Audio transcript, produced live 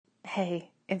Hey,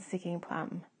 it's Seeking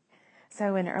Plum.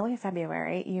 So in early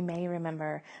February, you may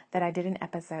remember that I did an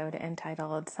episode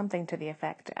entitled something to the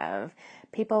effect of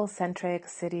People-Centric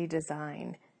City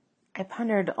Design. I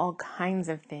pondered all kinds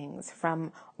of things,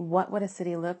 from what would a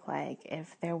city look like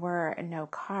if there were no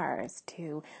cars,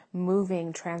 to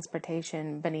moving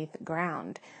transportation beneath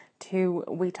ground, to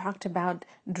we talked about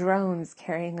drones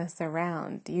carrying us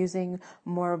around, using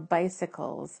more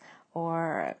bicycles,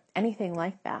 or anything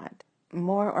like that.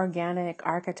 More organic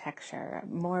architecture,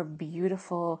 more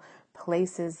beautiful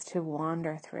places to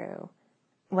wander through.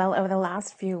 Well, over the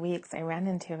last few weeks, I ran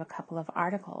into a couple of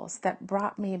articles that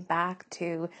brought me back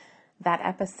to that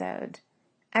episode.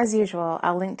 As usual,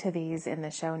 I'll link to these in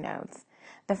the show notes.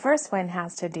 The first one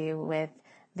has to do with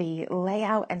the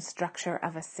layout and structure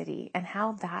of a city and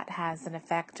how that has an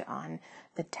effect on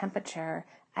the temperature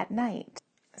at night.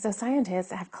 So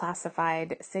scientists have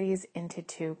classified cities into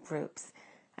two groups,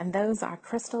 and those are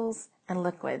crystals and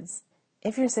liquids.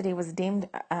 If your city was deemed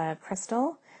a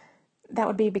crystal, that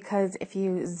would be because if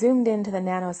you zoomed into the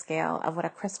nanoscale of what a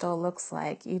crystal looks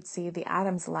like, you'd see the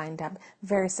atoms lined up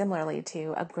very similarly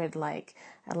to a grid-like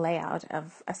layout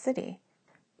of a city.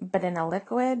 But in a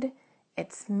liquid,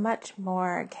 it's much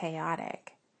more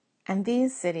chaotic. And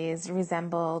these cities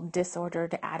resemble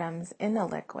disordered atoms in a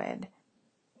liquid.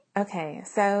 Okay,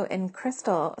 so in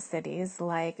crystal cities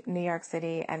like New York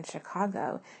City and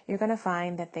Chicago, you're going to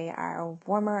find that they are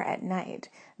warmer at night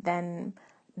than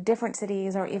different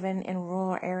cities or even in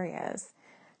rural areas.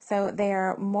 So they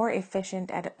are more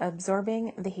efficient at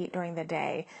absorbing the heat during the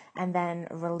day and then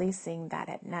releasing that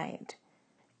at night.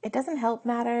 It doesn't help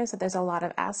matters that there's a lot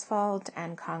of asphalt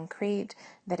and concrete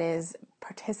that is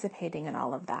participating in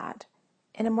all of that.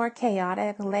 In a more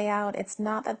chaotic layout, it's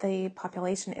not that the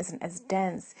population isn't as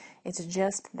dense, it's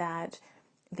just that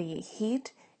the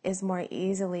heat is more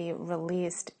easily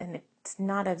released and it's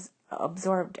not as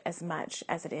absorbed as much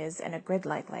as it is in a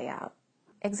grid-like layout.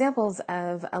 Examples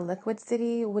of a liquid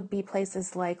city would be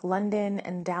places like London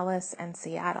and Dallas and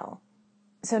Seattle.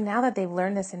 So now that they've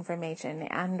learned this information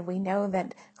and we know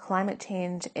that climate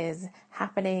change is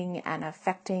happening and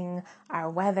affecting our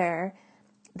weather,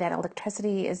 that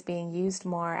electricity is being used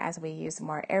more as we use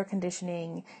more air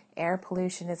conditioning, air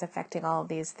pollution is affecting all of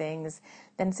these things,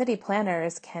 then city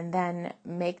planners can then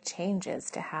make changes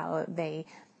to how they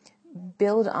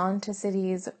build onto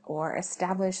cities or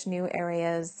establish new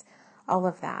areas, all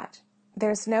of that.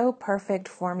 There's no perfect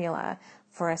formula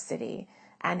for a city,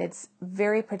 and it's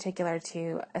very particular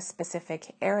to a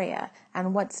specific area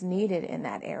and what's needed in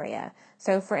that area.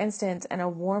 So for instance, in a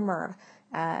warmer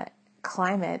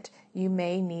climate, you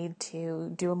may need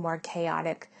to do a more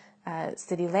chaotic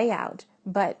city layout,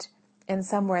 but in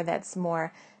somewhere that's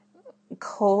more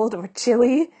cold or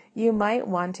chilly, you might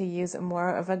want to use more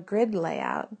of a grid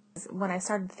layout. When I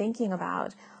started thinking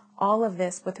about all of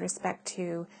this with respect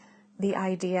to the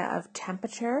idea of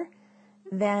temperature,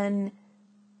 then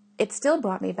it still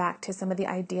brought me back to some of the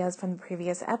ideas from the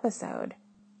previous episode.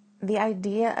 The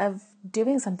idea of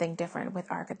doing something different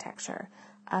with architecture,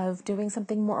 of doing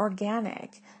something more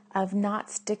organic, of not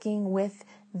sticking with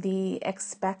the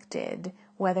expected,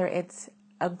 whether it's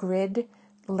a grid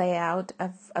layout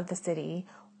of the city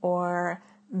or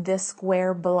the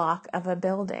square block of a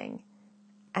building.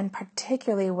 And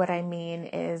particularly what I mean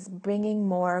is bringing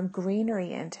more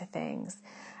greenery into things.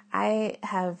 I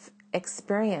have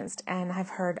experienced and I've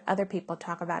heard other people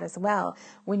talk about as well,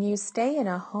 when you stay in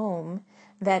a home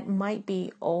that might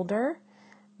be older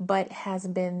but has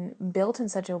been built in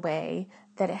such a way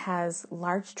that it has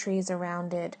large trees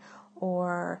around it,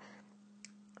 or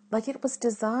like it was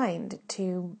designed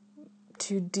to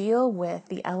deal with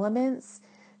the elements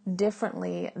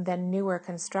differently than newer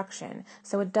construction.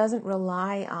 So it doesn't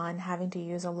rely on having to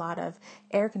use a lot of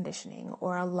air conditioning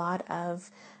or a lot of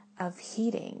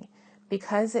heating,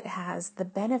 because it has the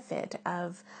benefit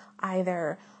of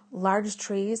either large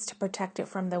trees to protect it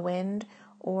from the wind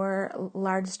or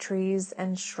large trees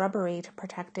and shrubbery to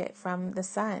protect it from the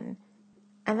sun.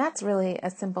 And that's really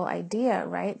a simple idea,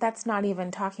 right? That's not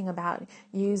even talking about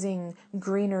using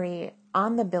greenery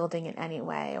on the building in any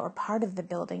way or part of the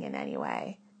building in any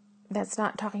way. That's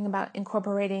not talking about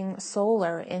incorporating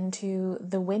solar into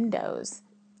the windows.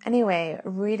 Anyway,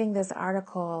 reading this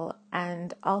article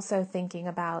and also thinking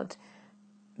about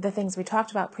the things we talked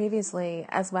about previously,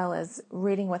 as well as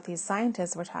reading what these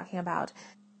scientists were talking about,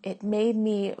 it made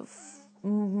me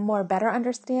more better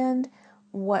understand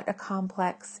what a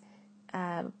complex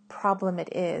problem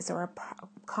it is, or a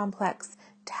complex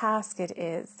task it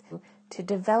is to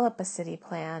develop a city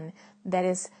plan that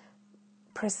is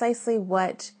precisely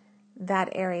what that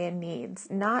area needs,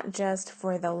 not just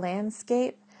for the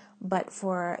landscape, but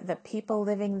for the people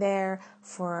living there,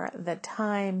 for the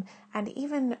time, and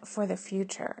even for the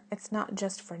future. It's not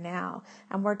just for now.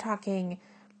 And we're talking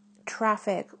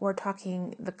traffic, we're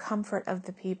talking the comfort of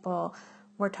the people,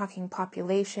 we're talking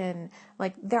population.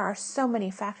 Like, there are so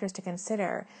many factors to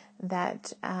consider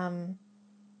that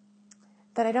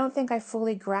that I don't think I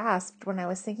fully grasped when I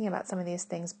was thinking about some of these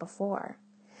things before.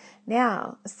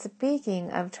 Now,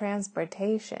 speaking of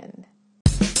transportation,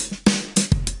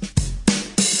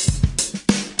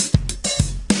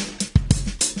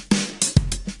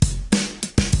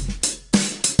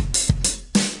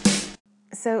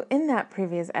 so in that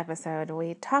previous episode,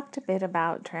 we talked a bit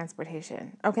about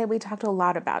transportation. Okay, we talked a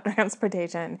lot about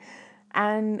transportation,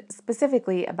 and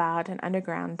specifically about an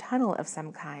underground tunnel of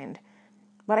some kind.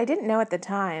 What I didn't know at the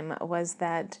time was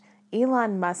that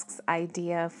Elon Musk's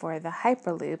idea for the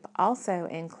Hyperloop also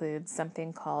includes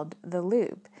something called the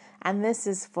Loop, and this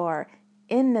is for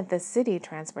in-the-city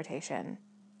transportation.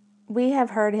 We have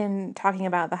heard him talking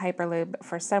about the Hyperloop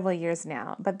for several years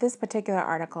now, but this particular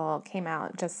article came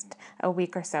out just a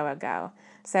week or so ago,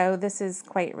 so this is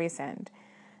quite recent.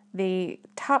 The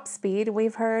top speed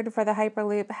we've heard for the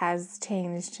Hyperloop has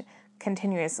changed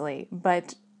continuously,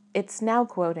 but it's now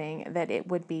quoting that it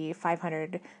would be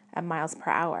 500 miles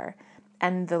per hour,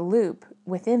 and the loop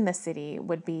within the city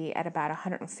would be at about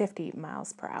 150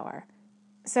 miles per hour.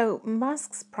 So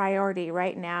Musk's priority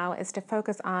right now is to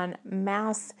focus on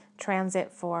mass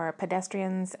transit for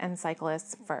pedestrians and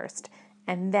cyclists first,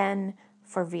 and then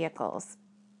for vehicles.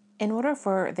 In order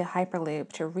for the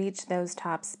Hyperloop to reach those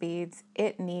top speeds,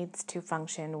 it needs to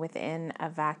function within a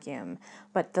vacuum.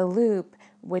 But the loop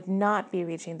would not be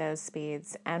reaching those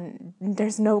speeds, and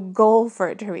there's no goal for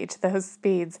it to reach those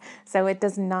speeds, so it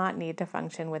does not need to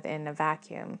function within a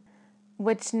vacuum.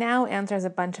 Which now answers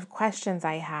a bunch of questions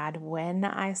I had when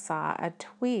I saw a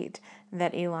tweet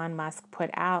that Elon Musk put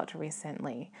out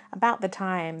recently, about the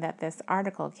time that this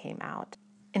article came out.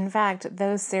 In fact,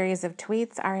 those series of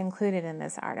tweets are included in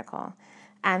this article.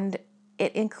 And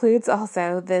it includes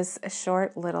also this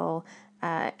short little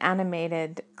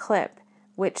animated clip,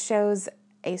 which shows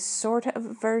a sort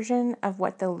of version of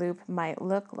what the loop might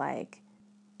look like.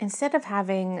 Instead of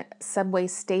having subway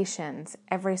stations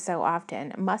every so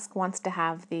often, Musk wants to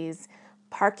have these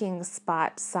parking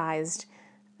spot-sized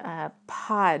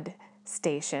pod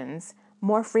stations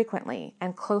more frequently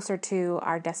and closer to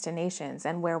our destinations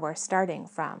and where we're starting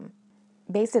from.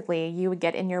 Basically, you would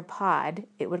get in your pod,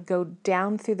 it would go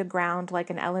down through the ground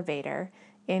like an elevator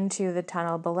into the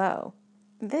tunnel below.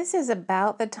 This is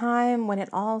about the time when it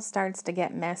all starts to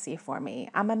get messy for me.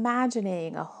 I'm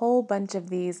imagining a whole bunch of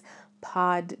these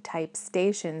pod-type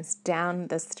stations down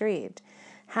the street.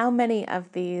 How many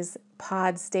of these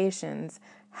pod stations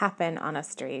happen on a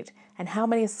street, and how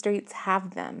many streets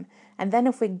have them? And then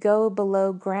if we go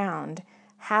below ground,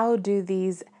 how do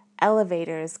these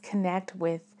elevators connect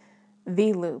with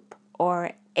the loop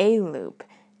or a loop?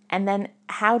 And then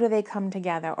how do they come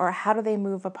together, or how do they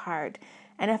move apart?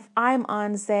 And if I'm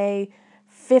on, say,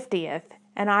 50th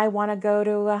and I want to go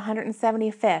to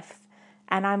 175th,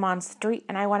 and I'm on street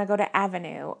and I want to go to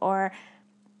Avenue, or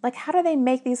like, how do they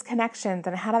make these connections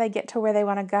and how do they get to where they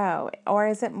want to go? Or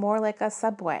is it more like a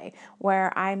subway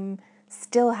where I'm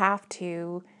still have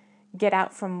to get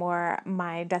out from where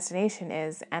my destination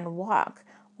is and walk?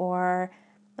 Or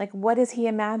like, what is he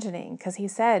imagining? Because he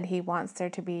said he wants there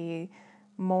to be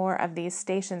more of these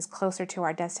stations closer to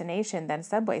our destination than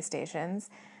subway stations.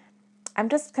 I'm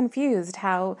just confused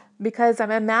because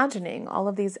I'm imagining all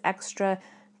of these extra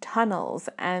tunnels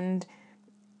and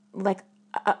like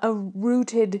a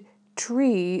rooted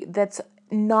tree that's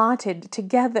knotted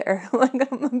together.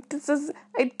 Like,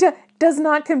 does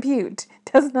not compute.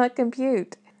 Does not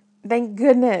compute. Thank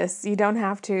goodness you don't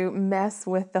have to mess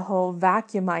with the whole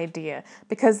vacuum idea,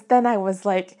 because then I was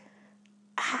like,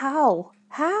 how?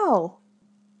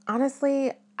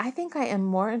 Honestly, I think I am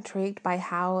more intrigued by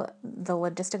how the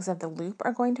logistics of the loop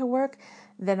are going to work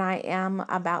than I am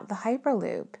about the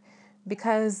Hyperloop,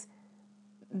 because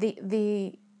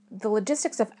the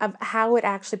logistics of how it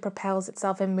actually propels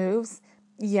itself and moves,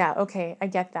 yeah, okay, I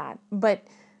get that. But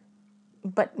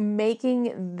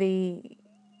making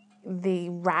the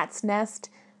rat's nest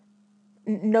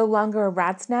no longer a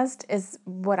rat's nest is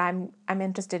what I'm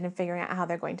interested in figuring out how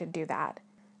they're going to do that.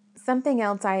 Something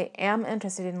else I am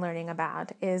interested in learning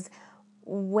about is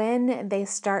when they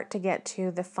start to get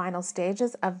to the final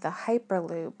stages of the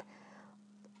Hyperloop,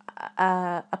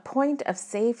 a point of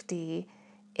safety,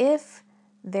 if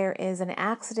there is an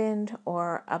accident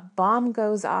or a bomb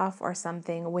goes off or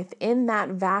something within that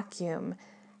vacuum,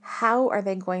 how are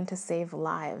they going to save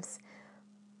lives?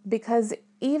 Because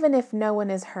even if no one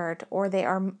is hurt or they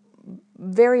are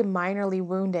very minorly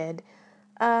wounded,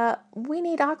 we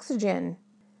need oxygen.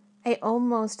 I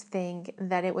almost think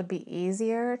that it would be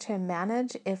easier to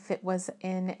manage if it was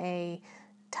in a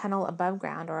tunnel above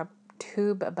ground or a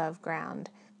tube above ground.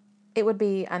 It would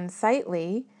be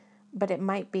unsightly, but it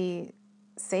might be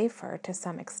safer to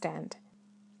some extent.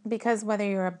 Because whether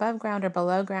you're above ground or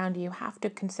below ground, you have to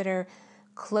consider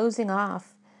closing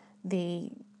off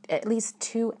the at least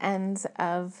two ends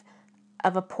of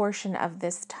a portion of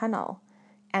this tunnel.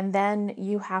 And then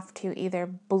you have to either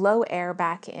blow air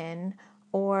back in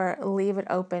or leave it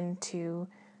open to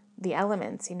the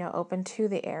elements, open to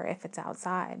the air if it's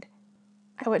outside.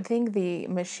 I would think the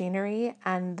machinery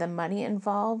and the money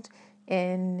involved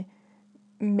in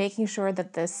making sure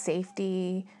that the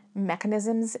safety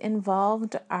mechanisms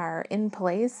involved are in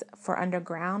place for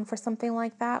underground for something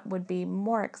like that would be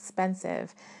more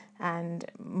expensive and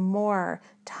more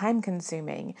time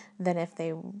consuming than if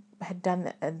they had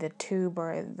done the tube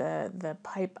or the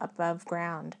pipe above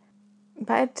ground.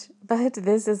 But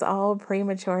this is all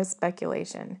premature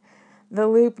speculation. The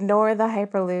loop nor the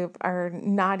hyperloop are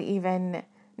not even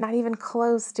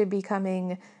close to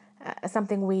becoming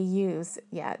something we use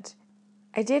yet.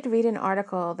 I did read an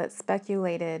article that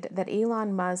speculated that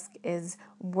Elon Musk is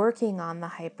working on the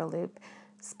Hyperloop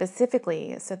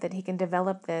specifically so that he can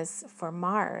develop this for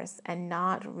Mars and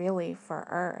not really for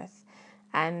Earth,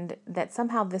 and that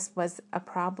somehow this was a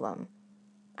problem.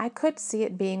 I could see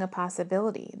it being a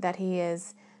possibility that he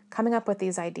is coming up with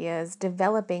these ideas,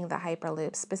 developing the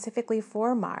Hyperloop specifically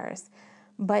for Mars,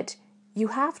 but you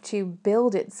have to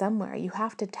build it somewhere. You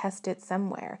have to test it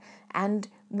somewhere. And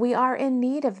we are in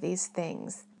need of these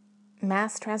things.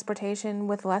 Mass transportation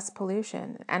with less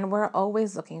pollution, and we're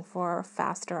always looking for a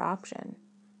faster option.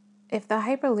 If the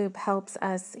Hyperloop helps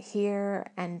us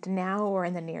here and now or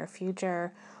in the near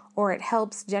future, or it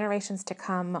helps generations to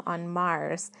come on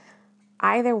Mars,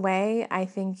 either way, I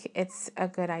think it's a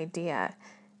good idea,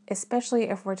 especially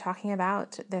if we're talking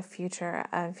about the future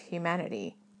of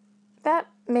humanity. That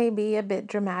may be a bit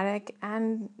dramatic,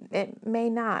 and it may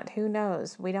not. Who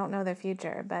knows? We don't know the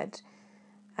future, but,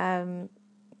 I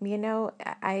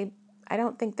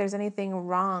don't think there's anything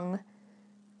wrong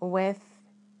with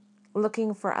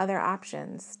looking for other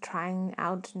options, trying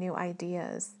out new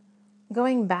ideas.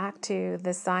 Going back to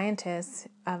the scientists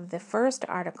of the first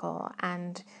article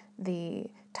and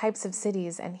the types of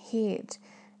cities and heat,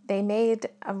 they made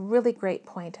a really great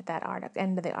point at that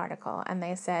end of the article, and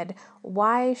they said,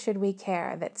 why should we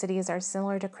care that cities are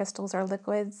similar to crystals or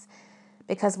liquids?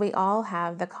 Because we all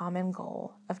have the common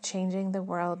goal of changing the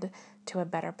world to a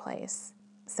better place.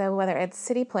 So whether it's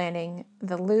city planning,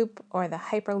 the loop, or the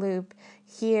hyperloop,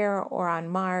 here or on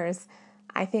Mars,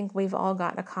 I think we've all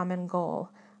got a common goal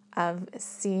of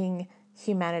seeing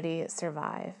humanity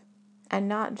survive. And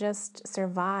not just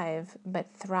survive,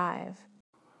 but thrive.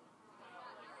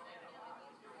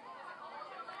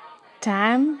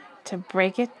 Time to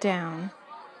break it down.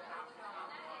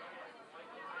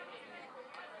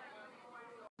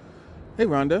 Hey,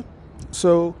 Rhonda.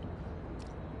 So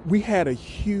we had a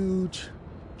huge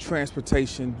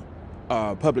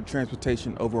public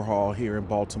transportation overhaul here in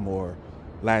Baltimore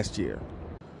last year.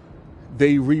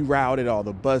 They rerouted all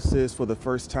the buses for the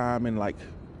first time in like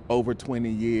over 20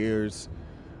 years,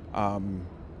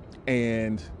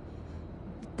 and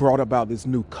brought about this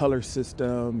new color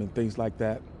system and things like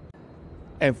that.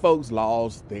 And folks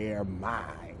lost their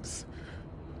minds.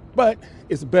 But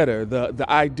it's better. The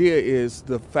idea is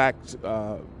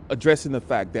addressing the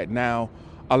fact that now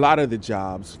a lot of the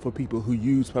jobs for people who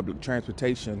use public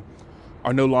transportation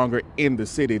are no longer in the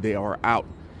city. They are out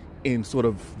in sort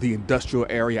of the industrial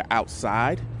area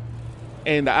outside.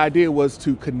 And the idea was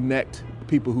to connect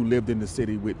people who lived in the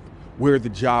city with where the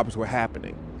jobs were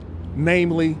happening,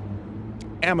 namely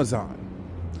Amazon.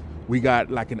 We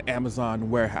got like an Amazon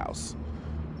warehouse,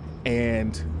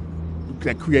 and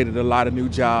that created a lot of new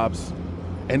jobs,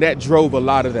 and that drove a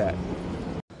lot of that.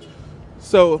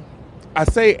 So I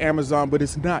say Amazon, but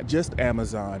it's not just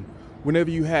Amazon. Whenever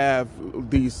you have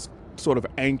these sort of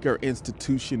anchor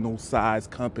institutional size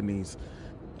companies,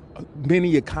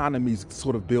 many economies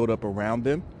sort of build up around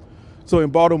them. So in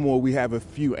Baltimore, we have a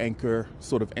few anchor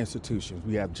sort of institutions.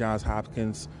 We have Johns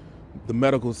Hopkins, the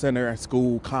medical center and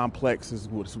school complex is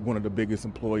one of the biggest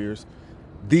employers,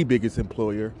 the biggest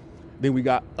employer. Then we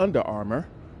got Under Armour,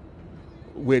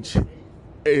 which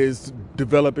is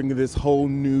developing this whole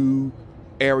new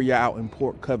area out in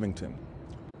Port Covington.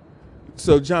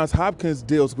 So Johns Hopkins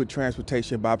deals with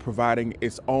transportation by providing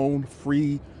its own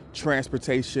free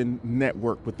transportation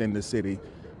network within the city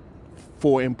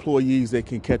for employees that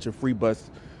can catch a free bus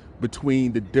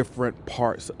between the different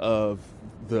parts of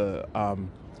the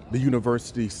the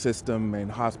university system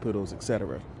and hospitals,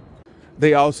 etc.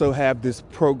 They also have this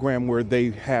program where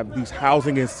they have these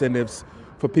housing incentives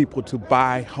for people to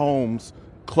buy homes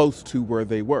close to where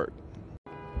they work.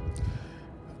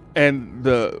 And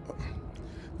the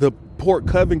Port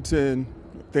Covington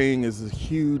thing is a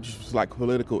huge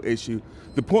political issue.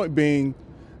 The point being,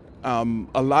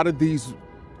 a lot of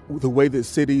the way that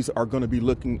cities are going to be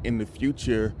looking in the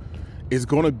future is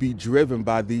going to be driven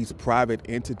by these private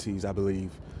entities, I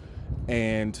believe.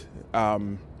 And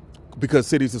because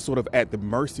cities are sort of at the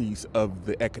mercies of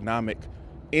the economic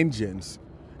engines.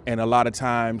 And a lot of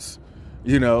times,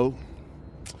 a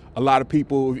lot of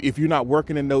people, if you're not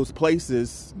working in those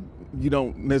places, you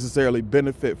don't necessarily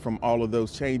benefit from all of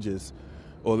those changes.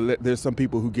 Or there's some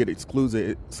people who get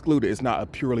excluded. It's not a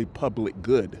purely public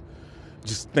good.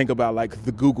 Just think about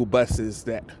the Google buses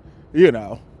that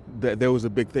there was a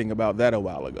big thing about that a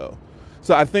while ago.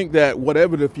 So I think that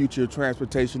whatever the future of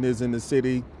transportation is in the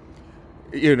city,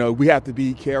 we have to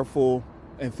be careful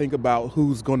and think about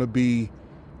who's going to be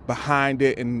behind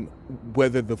it and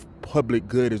whether the public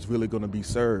good is really going to be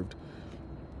served.